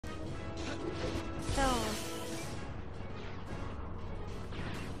Ja.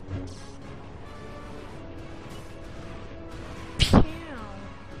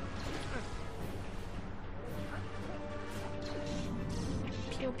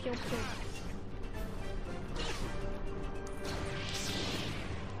 Piu, piu, piu.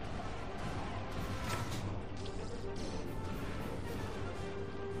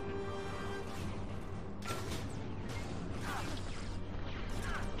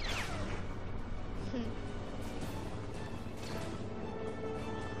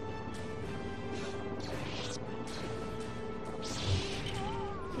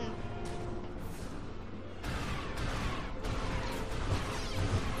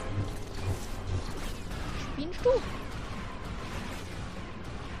 Spielst du?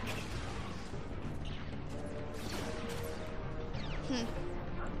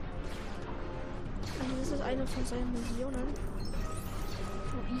 Also das ist eine von seinen Missionen,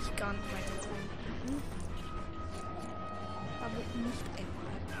 wo ich gar nicht weiterkomme. Aber nicht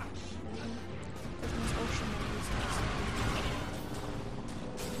einmal. Das muss auch schon mal wissen.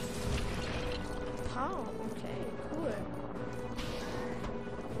 Wow, okay, cool.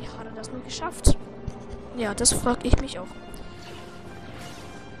 Wie hat er das nur geschafft? Ja, das frage ich mich auch.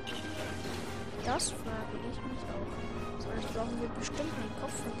 Das frage ich mich auch. So, jetzt brauchen wir bestimmt den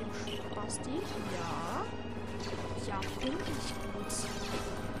Kopf von dem Spasti. Ja. Ja, finde ich gut.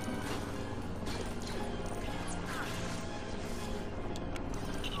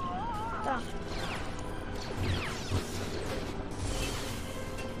 Da.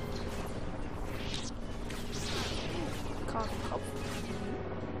 Kartenkopf.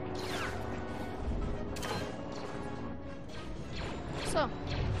 So.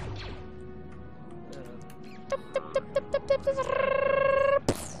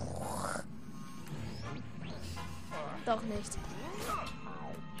 Doch nicht.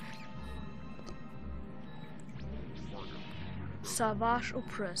 Savage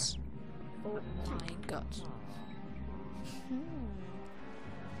Oppress. Oh mein Gott.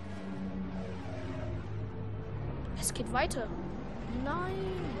 Es geht weiter. Nein,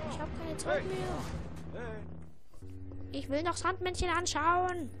 ich habe keine Zeit mehr. Ich will noch Sandmännchen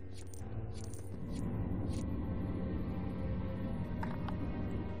anschauen.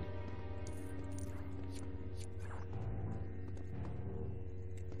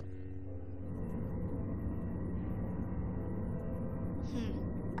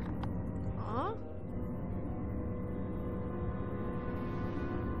 Ah.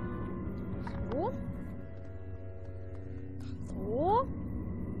 So. So.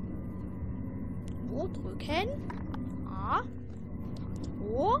 Wo drücken?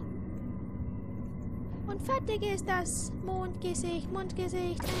 So. Und fertig ist das Mondgesicht,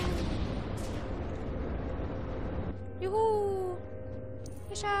 Mundgesicht. Juhu.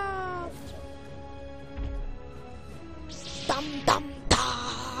 Geschafft. Dam, dam, da.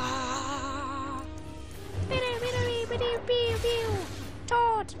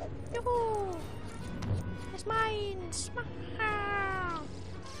 Tot. Juhu. Ist meins.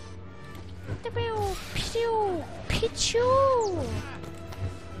 Piu, Pichu.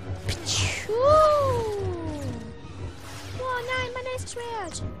 Pichu. Oh nein, mein nächstes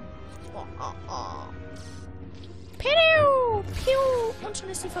Schwert. Piu, Piu. Und schon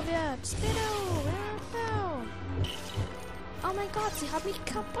ist sie verwehrt. Oh mein Gott, sie hat mich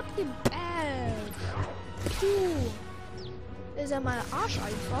kaputt gebellt. Piu. Das ist ja mein Arsch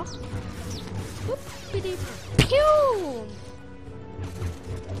einfach. Piu.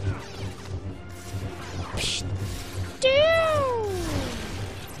 Psst.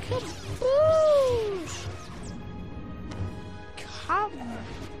 Kabusch.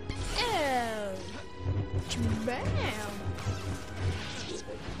 Chibam.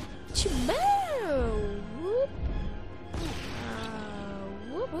 Chibam. Whoop.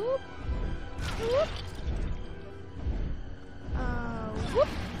 Whoop, whoop. Whoop.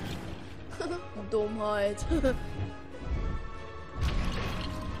 Whoop. Dummheit. Whoop.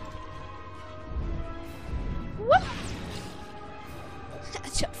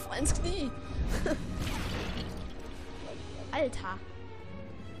 Ich hab voll ins Knie. Alter.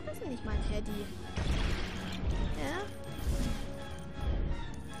 Das ist nicht mein Handy. Ja?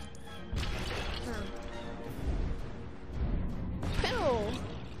 Pow.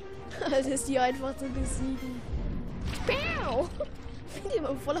 Das ist die einfach zu besiegen. Pow. Wenn die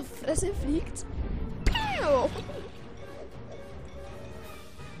mal voller Fresse fliegt. Pow.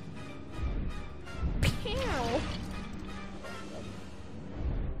 Pow.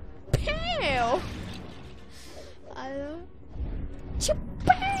 Pow. Alter.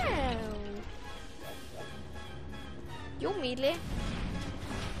 Tschuppau. Jo, Mädle.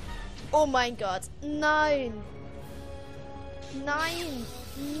 Oh mein Gott. Nein. Nein.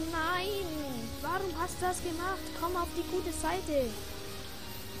 Nein. Warum hast du das gemacht? Komm auf die gute Seite.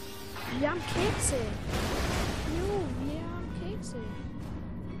 Wir haben Kekse. Jo, wir haben Kekse.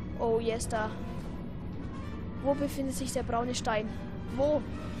 Oh, yes, da. Wo befindet sich der braune Stein? Wo?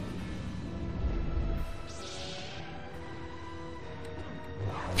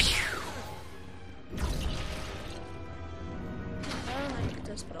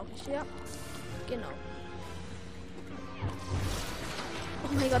 Das brauche ich, ja. Genau.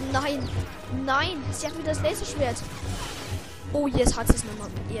 Oh mein Gott, nein. Nein, sie hat wieder das Laserschwert. Oh, jetzt hat sie es nochmal.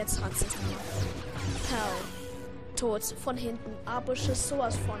 Jetzt hat sie es nochmal. Teil. Tot. Von hinten. Aber schon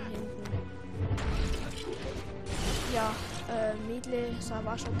sowas von hinten. Ja, Mädle,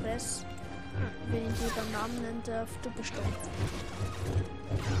 Savage Press. Wenn ich die beim Namen nennen darf, du bestimmt.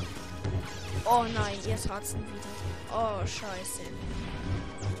 Oh nein, jetzt hat sie ihn wieder. Oh, scheiße.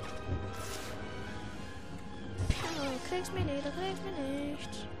 Du kriegst mich nicht, du kriegst mich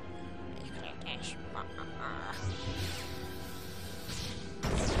nicht. Ich krieg dich.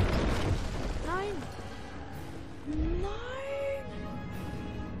 Nein. Nein.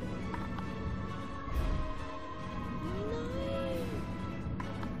 Nein.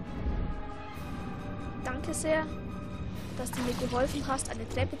 Danke sehr, dass du mir geholfen hast, eine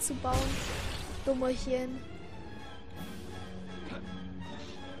Treppe zu bauen. Dummerchen.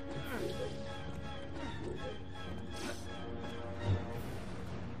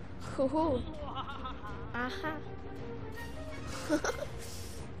 Hoho. Aha.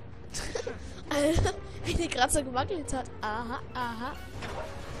 Alter, wie die gerade so gewackelt hat. Aha, aha.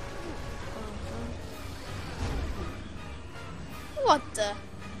 What the?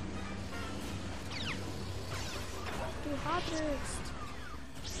 Du hattest.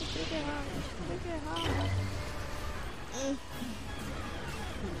 Ich kriege Haar. Ich kriege Haar.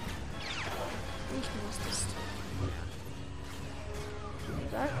 Ich muss das.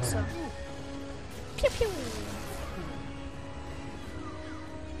 So. Piu, piu.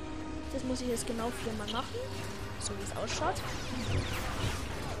 Das muss ich jetzt genau 4-mal machen. So wie es ausschaut.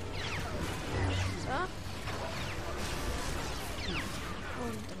 So.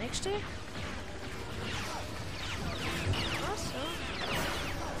 Und der nächste. Was? So.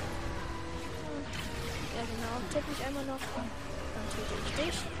 Ja genau. Tipp mich einmal noch. Dann töte ich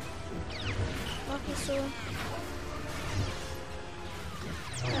dich. Mach ich so.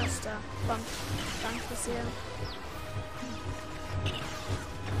 Ja, ist da. Bam. Danke sehr.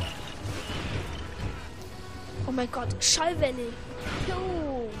 Oh mein Gott, Schallwelle.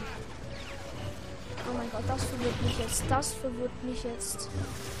 Jo. Oh mein Gott, das verwirrt mich jetzt. Das verwirrt mich jetzt.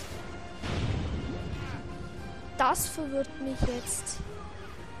 Das verwirrt mich jetzt.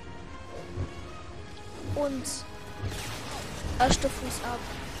 Und erster Fuß ab.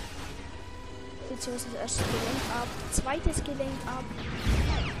 Beziehungsweise erstes Gelenk ab. Zweites Gelenk ab.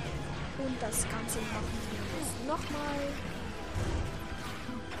 Und das Ganze machen wir jetzt nochmal.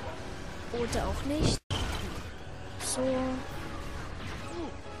 Oder auch nicht. So.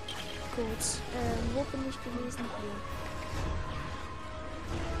 Gut. Wo bin ich gewesen? Hier.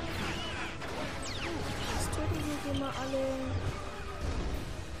 Jetzt töten wir hier mal alle.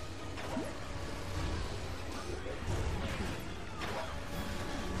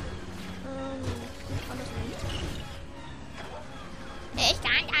 Ich kann das nicht. Ich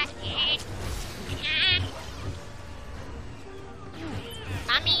kann das nicht.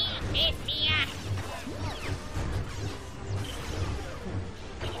 Mami, hilf mir.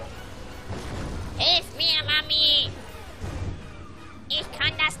 Hilf mir, Mami. Ich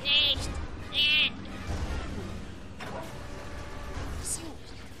kann das nicht.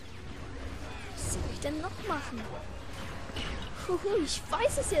 Was soll ich denn noch machen? Huhu, ich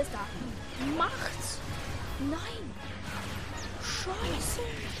weiß es jetzt da. Macht. Nein. Scheiße.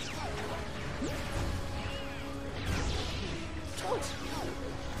 Tot.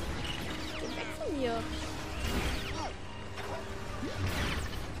 Geh weg von mir.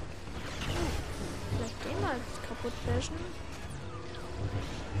 Vielleicht den mal kaputt bashen.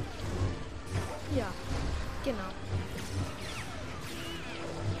 Ja, genau.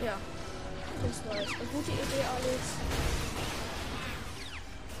 Ja, das war jetzt eine gute Idee, Alex.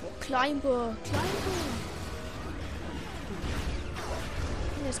 Oh, Climber.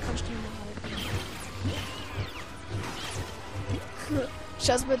 Jetzt kannst du ihn mal halten.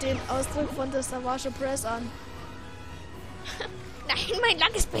 Schau mir den Ausdruck von der Savage Press an. Nein, mein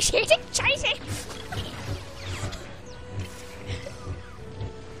Lack ist beschädigt. Scheiße.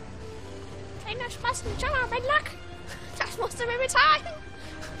 Kleiner Spasten. Schau mal, mein Lack. Das musst du mir bezahlen.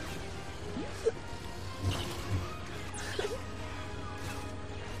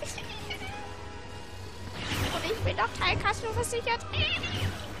 doch Teilkasten versichert.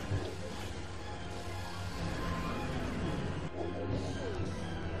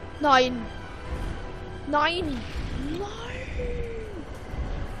 Nein. Nein. Nein.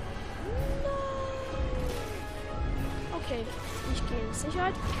 Okay, ich gehe in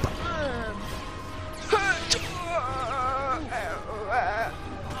Sicherheit.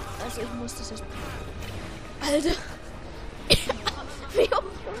 Also ich muss das jetzt... Alter.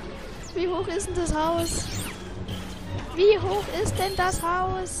 Wie hoch ist denn das Haus? Wie hoch ist denn das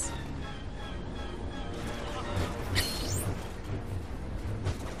Haus?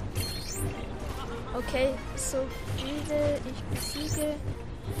 Okay, so viele ich besiege.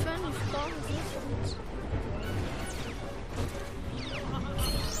 5 und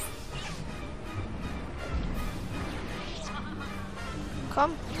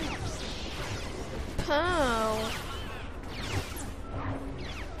komm. Pow.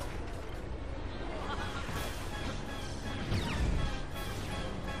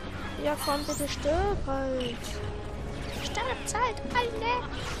 Ja, komm, bitte stirb halt. Stirbt halt, alle.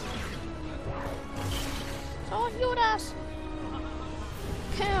 So, Judas.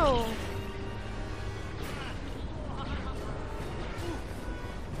 Kill.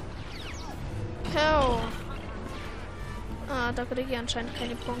 Kill. Ah, da kriege ich anscheinend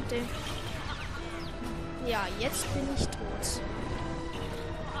keine Punkte. Ja, jetzt bin ich tot.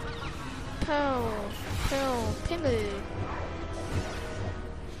 Pow. Pow. Pimmel.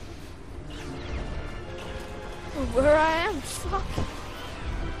 Where I am? Fuck.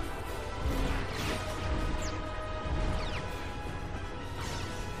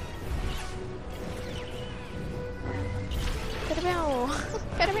 Peterbill.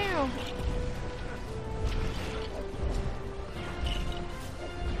 Peterbill.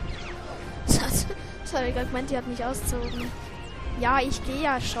 Das habe ich gerade gemeint, die hat mich ausgezogen. Ja, ich gehe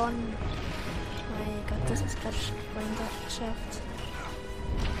ja schon. Mein Gott, das ist gerade Freundschaft.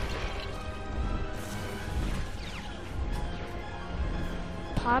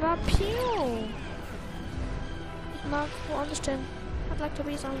 Parapio. Mark, who understand? I'd like to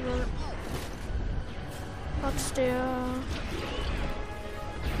be somewhere. What's there?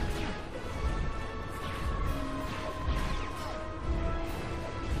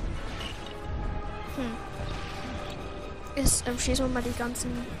 Jetzt schießen wir mal die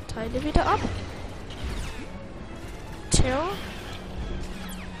ganzen Teile wieder ab. Teil.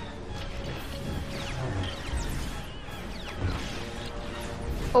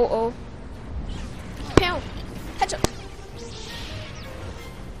 Oh oh. Pew. Headshot.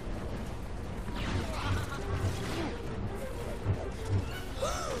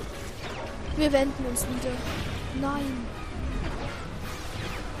 Wir wenden uns wieder. Nein.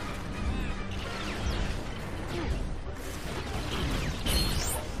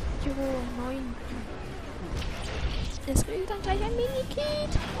 Jo, 9. Es kriegt dann gleich ein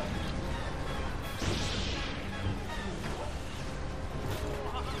Mini-Kit.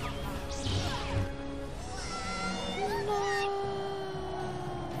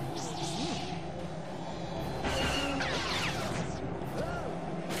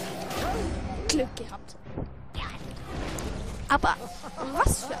 Glück gehabt. Aber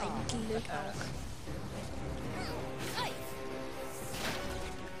was für ein Glück auch.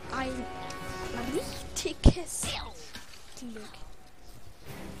 Ein richtiges Glück.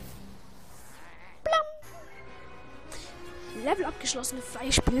 Blam. Level abgeschlossen,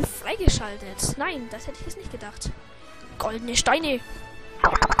 Freispiel freigeschaltet. Nein, das hätte ich jetzt nicht gedacht. Goldene Steine.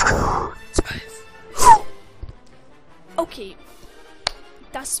 12. Okay.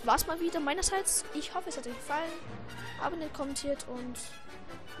 Das war's mal wieder meinerseits. Ich hoffe, es hat euch gefallen. Abonniert, kommentiert und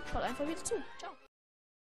schaut einfach wieder zu. Ciao.